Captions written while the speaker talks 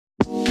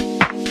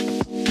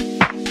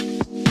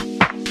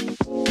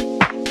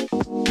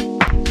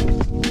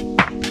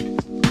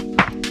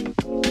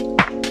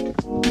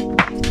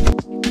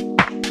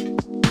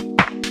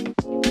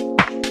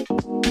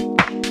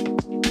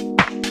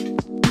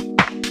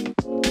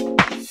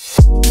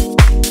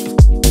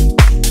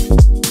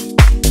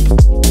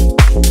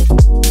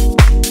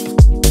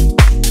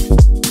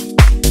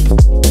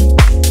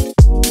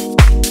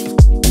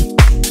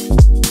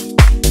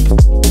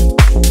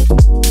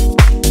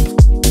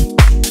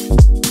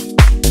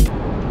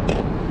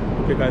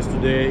guys,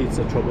 today it's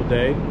a trouble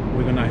day.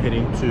 We're gonna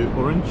heading to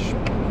Orange.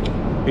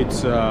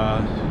 It's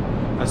a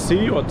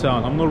city or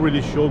town, I'm not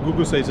really sure.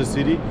 Google says it's a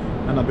city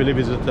and I believe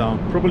it's a town.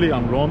 Probably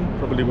I'm wrong,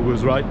 probably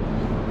Google's right.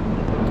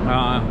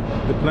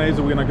 The place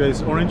that we're gonna go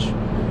is Orange.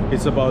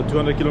 It's about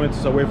 200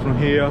 kilometers away from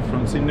here,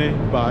 from Sydney,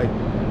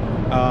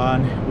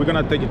 and we're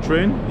gonna take a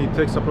train. It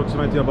takes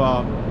approximately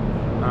about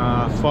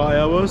 5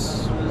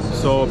 hours.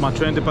 So my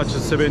train departs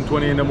at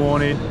 7:20 in the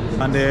morning,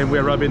 and then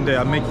we're arriving there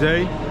at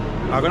midday.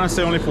 I'm gonna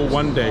stay only for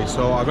 1 day,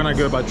 so I'm gonna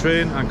go by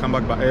train and come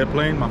back by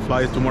airplane. My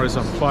flight tomorrow is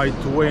at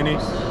 5:20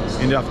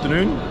 in the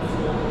afternoon.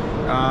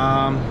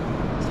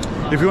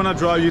 If you wanna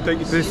drive, you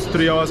take this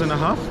 3 hours and a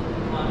half.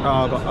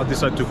 But I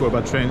decided to go by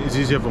train. It's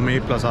easier for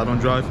me, plus I don't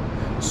drive,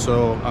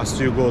 so I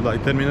still go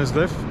like 10 minutes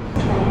left.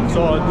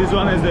 So this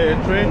one is the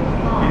train.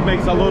 It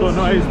makes a lot of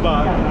noise,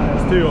 but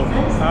still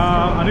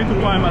I need to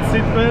find my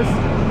seat first,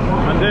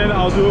 and then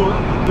I'll do a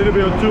little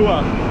bit of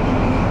tour.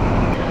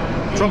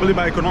 Traveling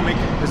by economic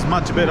is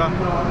much better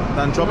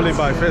than traveling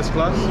by first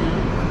class.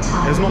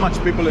 There's not much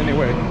people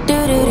anyway.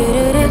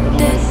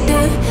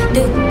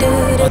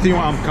 I think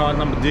I'm car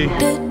number D.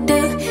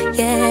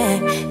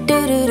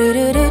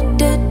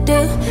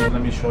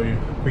 Let me show you,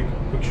 quick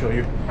show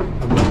you.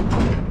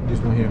 This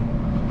one here.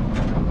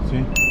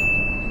 See?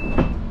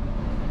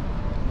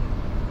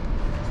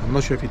 I'm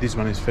not sure if this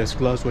one is first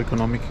class or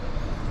economic,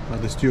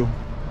 but it's still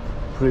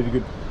pretty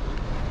good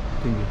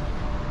thingy.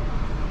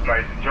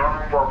 Ladies and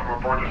gentlemen, welcome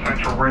aboard the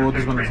Central Rail. Oh,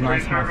 this one is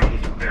nice.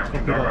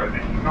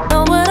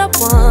 Know what I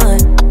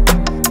want,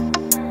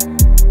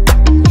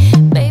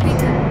 baby.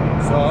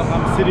 So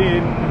I'm sitting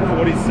in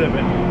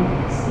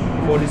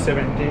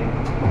 4070.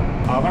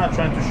 I'm gonna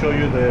try to show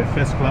you the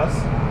first class,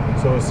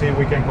 so see if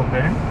we can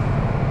compare.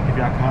 If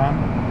I can,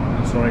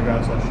 I'm sorry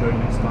guys, I'll show you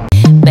next time.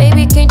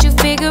 Baby, can't you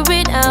figure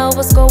it out?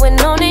 What's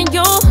going on in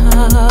your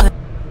heart?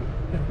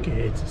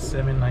 Okay, it's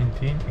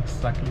 7:19,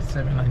 exactly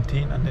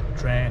 7:19, and the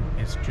train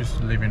is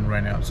just leaving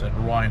right now. It's at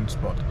Ryan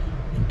spot.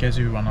 In case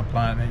you wanna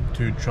plan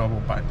to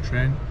travel by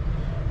train,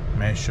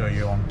 make sure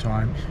you're on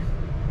time.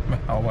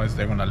 Otherwise,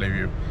 they're gonna leave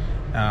you.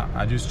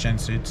 I just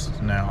changed seats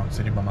now. I'm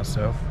sitting by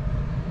myself.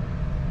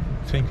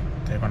 I think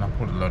they're gonna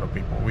put a lot of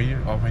people. We're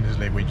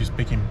just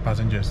picking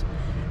passengers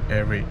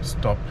every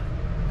stop,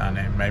 and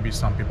then maybe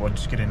some people are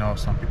just getting off,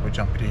 some people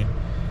jumping in,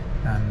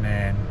 and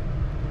then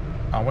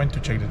I went to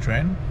check the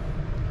train.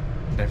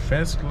 The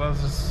first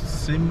class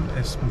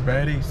is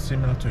very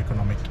similar to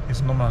economic.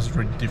 It's not much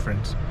really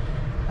different,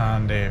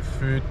 and the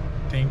food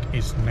thing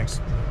is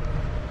next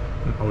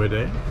over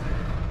there.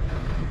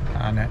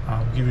 And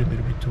I'll give you a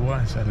little bit tour.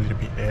 It's a little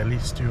bit early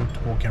still to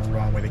walking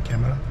around with the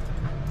camera.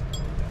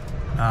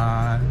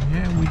 And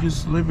yeah, we're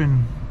just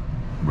living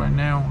right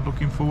now.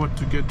 Looking forward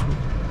to get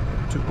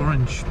to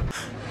Orange.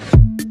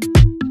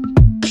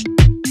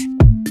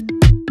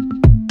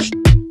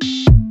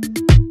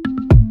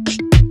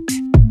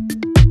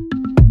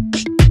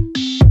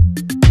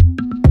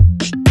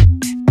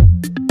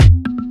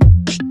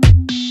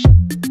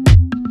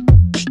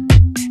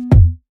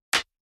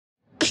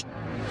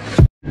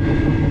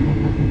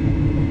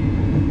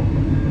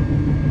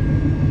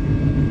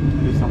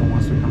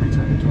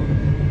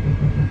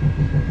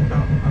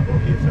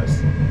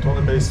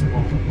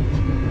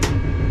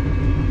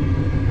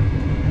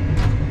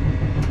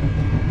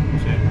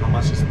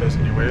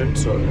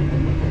 So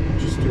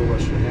just do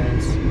wash your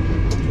hands,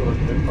 toilet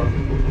paper,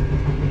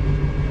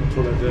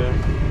 toilet there,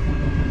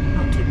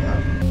 not too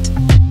bad.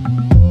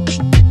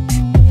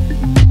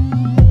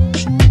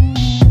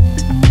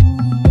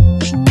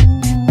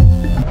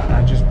 I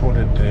just bought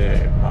it a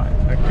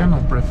kind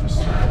of breakfast.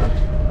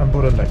 I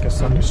bought it like a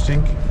sandwich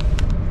thing,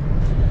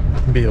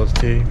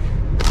 BLT,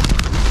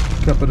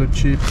 couple of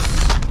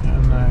chips,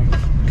 and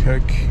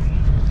Coke.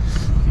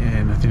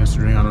 Yeah, nothing else to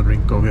drink. I don't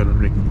drink coffee, I don't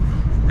drink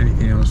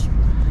anything else.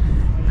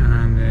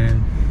 And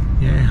then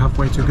yeah,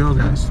 halfway to go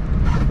guys.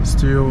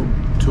 Still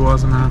 2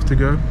 hours and a half to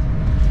go.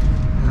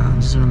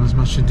 Just want as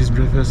much of this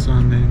breakfast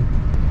and then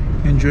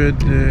enjoy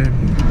the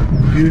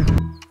view.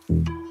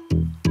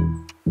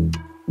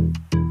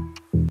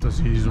 Because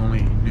it's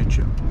only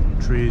nature,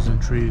 trees and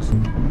trees.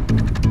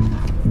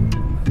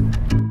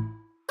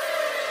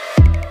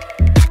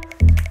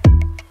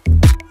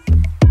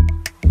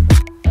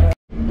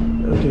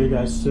 Okay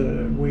guys,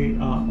 we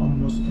are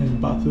almost in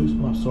Bathurst.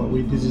 Oh,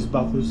 sorry, this is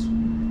Bathurst.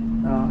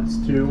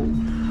 Still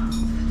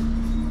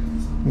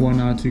 1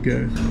 hour to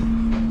go.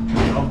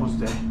 We're almost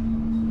there.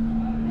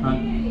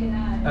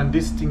 And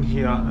this thing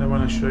here I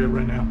want to show you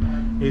right now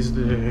is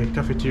the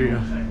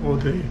cafeteria or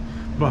the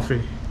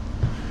buffet.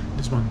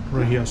 This one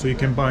right here. So you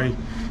can buy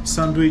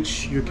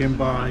sandwich, you can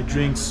buy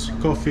drinks,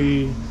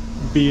 coffee,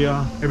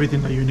 beer,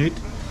 everything that you need,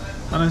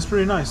 and it's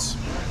pretty nice.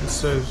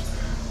 It's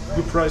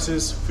good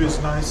prices, feels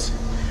nice.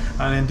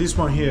 And then this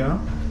one here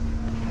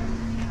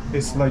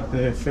is like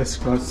the first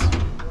class.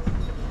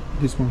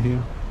 This one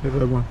here, the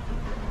red one.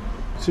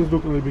 Still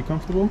look a little bit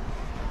comfortable.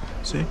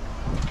 See,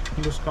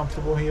 it looks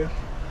comfortable here.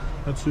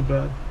 Not too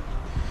bad.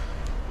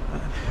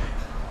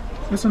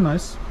 It's a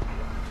nice.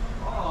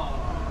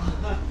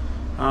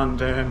 And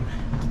then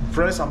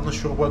price, I'm not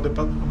sure about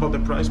the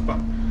price, but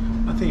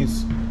I think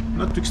it's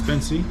not too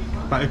expensive,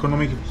 but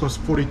economic. It costs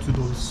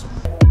 $42.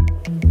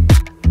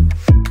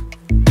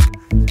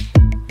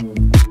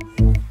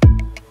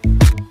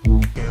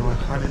 Okay, we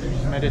finally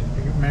made it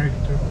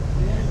to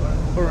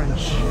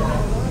Orange.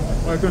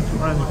 Welcome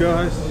to Orange,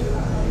 guys.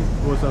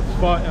 It was a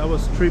 5-hour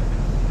trip.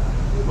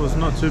 It was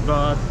not too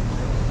bad.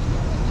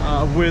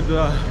 I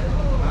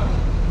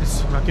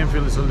can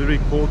feel it's a little bit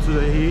cold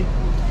today here.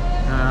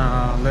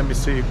 Let me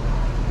see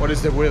what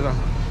is the weather.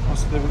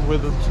 What's the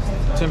weather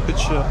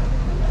temperature?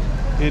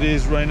 It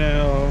is right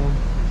now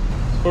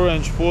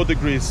Orange 4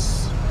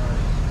 degrees.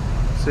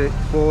 See,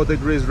 4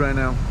 degrees right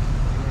now.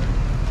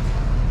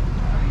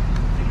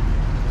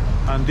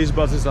 And these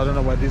buses, I don't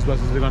know where these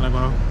buses are gonna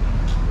go.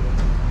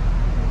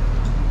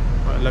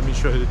 Right, let me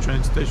show you the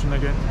train station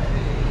again.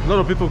 A lot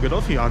of people get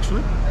off here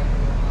actually.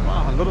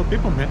 Wow, a lot of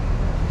people, man.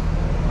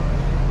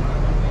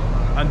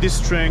 And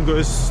this train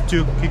goes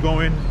to keep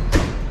going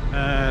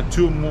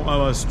 2 more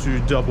hours to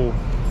double.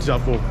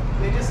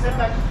 They just step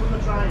back from the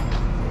train.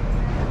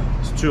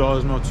 It's 2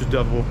 hours more to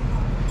double,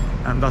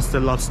 and that's the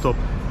last stop.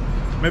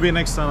 Maybe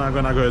next time I'm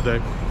gonna go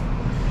there.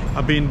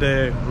 I've been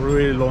there a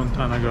really long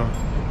time ago.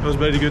 It was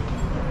very good.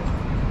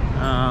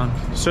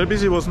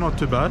 Service, it was not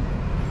too bad.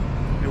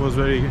 It was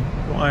very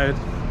quiet.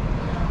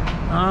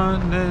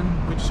 And then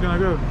we're just gonna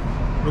go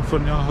look for a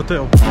new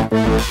hotel.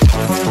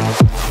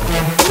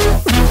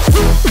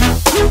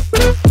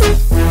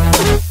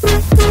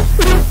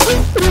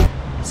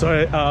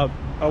 Sorry, I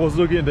was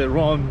looking at the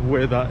wrong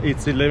weather.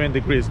 It's 11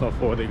 degrees, not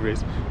 4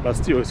 degrees, but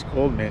still it's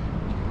cold, man.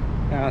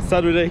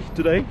 Saturday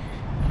today.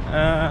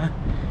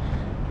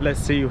 Let's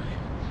see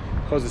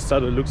how the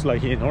Saturday looks like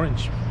here in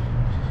Orange.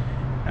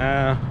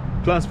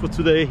 Plans for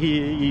today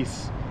here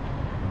is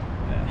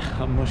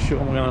I'm not sure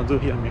what I'm gonna do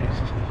here, man.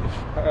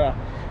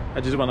 I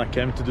just wanna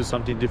camp to do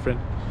something different.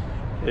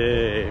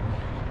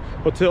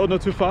 Hotel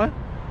not too far,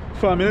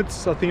 5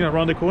 minutes I think,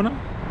 around the corner.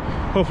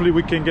 Hopefully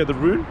we can get the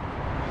room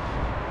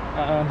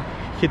and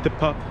hit the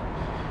pub,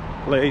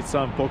 play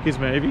some pokies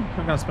maybe.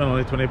 I'm gonna spend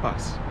only 20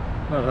 bucks.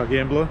 Not a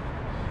gambler.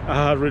 I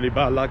had really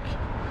bad luck.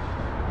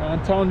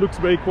 And town looks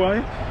very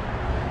quiet.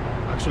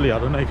 Actually, I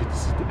don't know if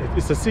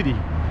it's a city.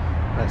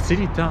 A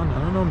city town, I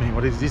don't know, man.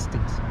 What is these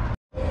things?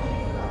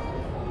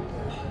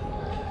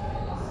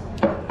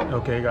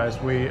 Okay guys,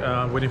 we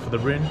are waiting for the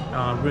rain.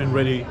 Rain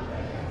ready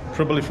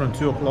probably from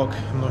 2 o'clock.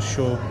 I'm not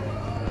sure.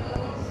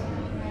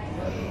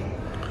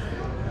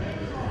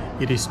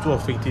 It is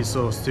 12:50,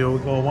 so still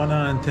got 1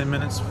 hour and 10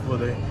 minutes for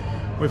the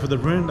wait for the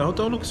rain. The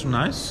hotel looks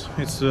nice.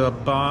 It's a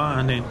bar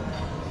and then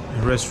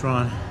a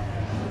restaurant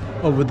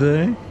over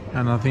there,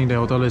 and I think the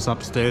hotel is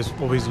upstairs,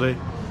 obviously.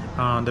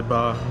 The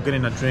bar. I'm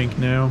getting a drink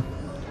now,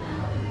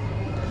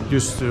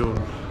 just to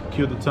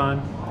kill the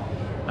time.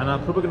 And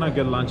I'm probably gonna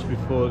get lunch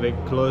before they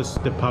close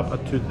the pub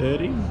at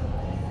 2:30.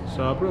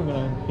 So I'm probably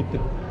gonna hit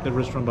the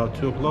restaurant about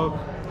 2 o'clock.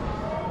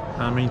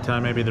 In the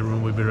meantime, maybe the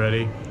room will be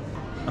ready.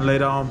 And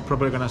later on,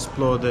 probably gonna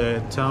explore the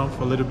town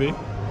for a little bit,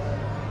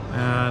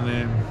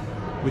 and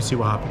we see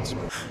what happens.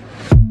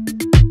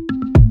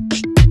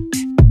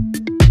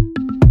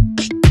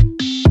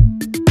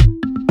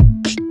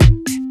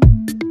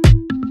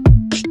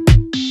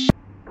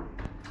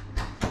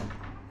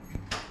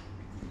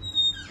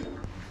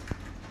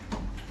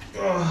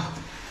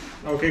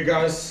 Okay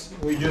guys,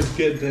 we just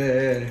get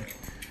the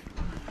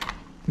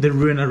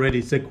room already.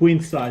 It's a queen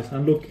size,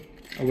 and look,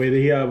 over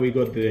here we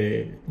got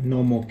the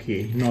normal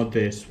key, not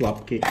the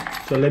swap key.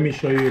 So let me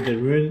show you the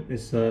room.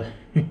 It's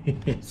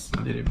it's a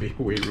little bit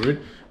weird room,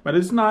 but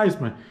it's nice,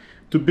 man.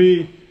 To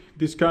be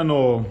this kind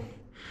of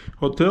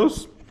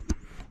hotels,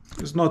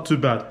 it's not too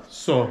bad.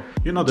 So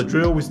you know the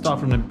drill. We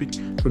start from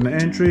the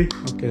entry.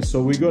 Okay,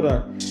 so we got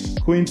a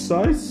queen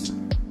size,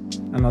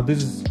 and now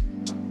this is,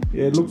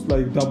 yeah, it looks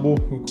like double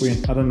or queen.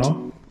 I don't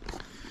know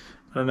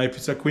if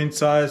it's a queen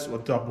size or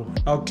double.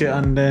 Okay,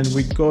 and then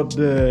we got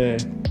the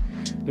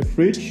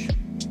fridge,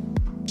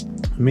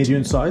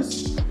 medium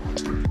size.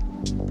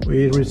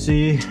 We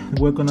receive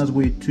welcome us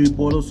with 2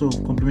 bottles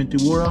of complimentary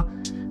water,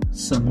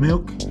 some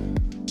milk,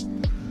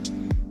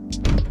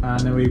 and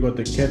then we got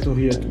the kettle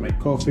here to make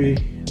coffee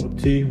or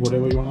tea,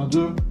 whatever you want to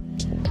do.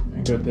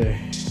 We got the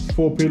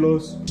 4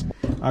 pillows.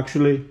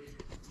 Actually,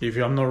 if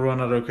I'm not wrong,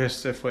 I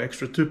requested for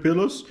extra 2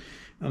 pillows.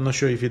 I'm not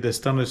sure if it's the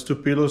standard 2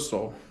 pillows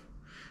or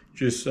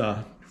just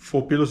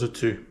 4 pillows or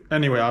 2.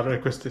 Anyway, I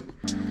requested.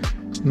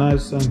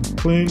 Nice and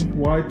clean,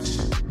 white.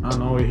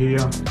 And over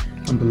here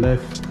on the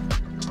left,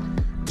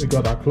 we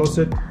got our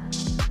closet.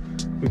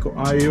 We got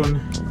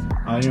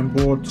iron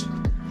board,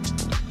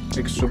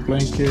 extra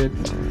blanket,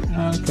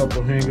 and a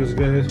couple of hangers,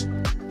 guys.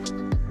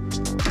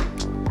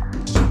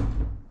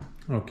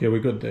 Okay, we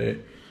got the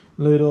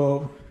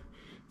little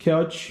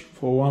couch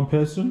for 1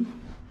 person,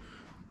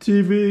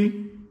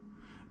 TV,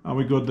 and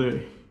we got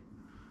the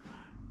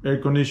air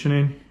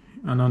conditioning.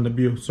 And on the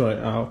bill, sorry,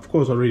 of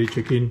course I already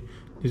checked in.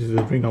 This is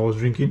the drink I was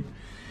drinking.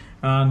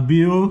 And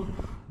bill,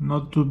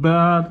 not too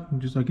bad.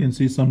 Just I can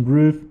see some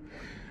roof.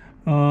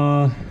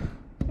 I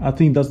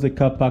think that's the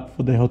car park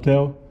for the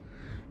hotel.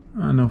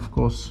 and of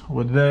course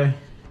over there.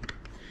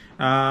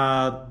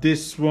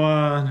 This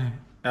one,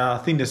 I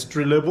think there's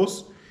 3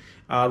 levels.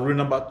 Room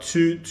number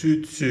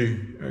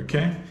 222.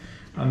 Okay,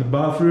 and the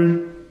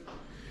bathroom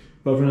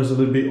is a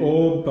little bit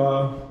old,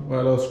 but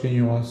what else can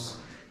you ask?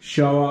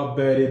 Shower,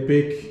 very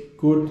big,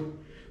 good.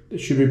 They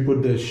should be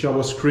put the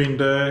shower screen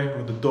there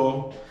or the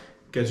door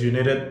in case you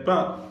need it,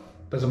 but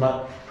doesn't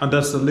matter. And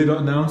that's the little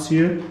announce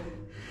here.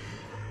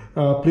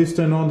 Please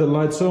turn on the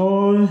lights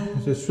on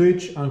the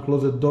switch and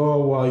close the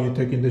door while you're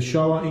taking the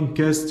shower in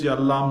case the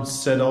alarm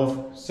set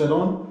on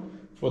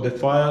for the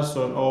fire.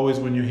 So always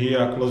when you're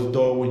here, close the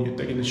door when you're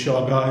taking the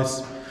shower,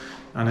 guys.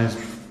 And it's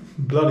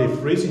bloody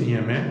freezing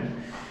here,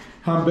 man.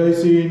 Hand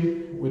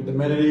basin with the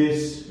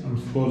amenities and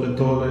of course the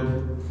toilet.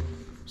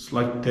 It's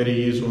like 30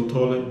 years old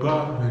toilet,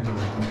 but anyway,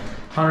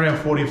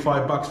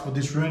 145 bucks for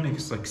this room.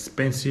 It's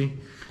expensive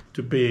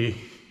to pay.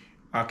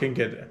 I can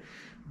get a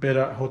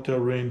better hotel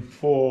room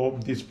for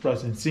this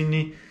price in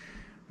Sydney.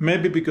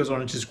 Maybe because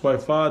Orange is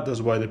quite far, that's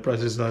why the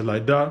prices are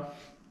like that.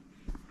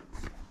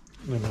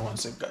 Give me one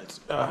sec, guys.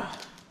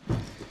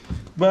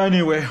 But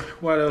anyway,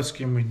 what else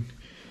can we?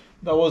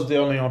 That was the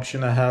only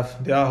option I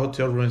have. The other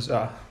hotel rooms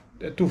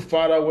they're too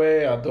far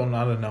away. I don't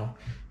know.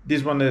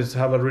 This one has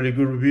have a really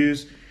good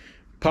reviews.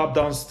 Pub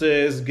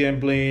downstairs,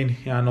 gambling,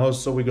 and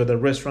also we got the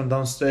restaurant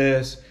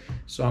downstairs.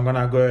 So I'm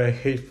gonna go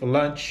ahead for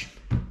lunch,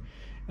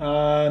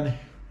 and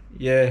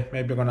yeah,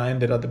 maybe I'm gonna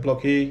end it at the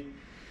block here.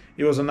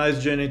 It was a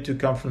nice journey to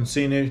come from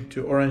Sydney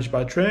to Orange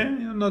by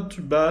train, not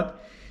too bad.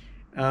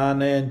 And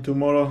then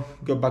tomorrow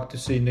go back to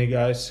Sydney,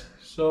 guys.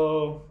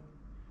 So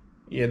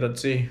yeah,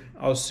 that's it.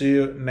 I'll see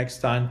you next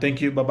time.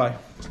 Thank you. Bye bye.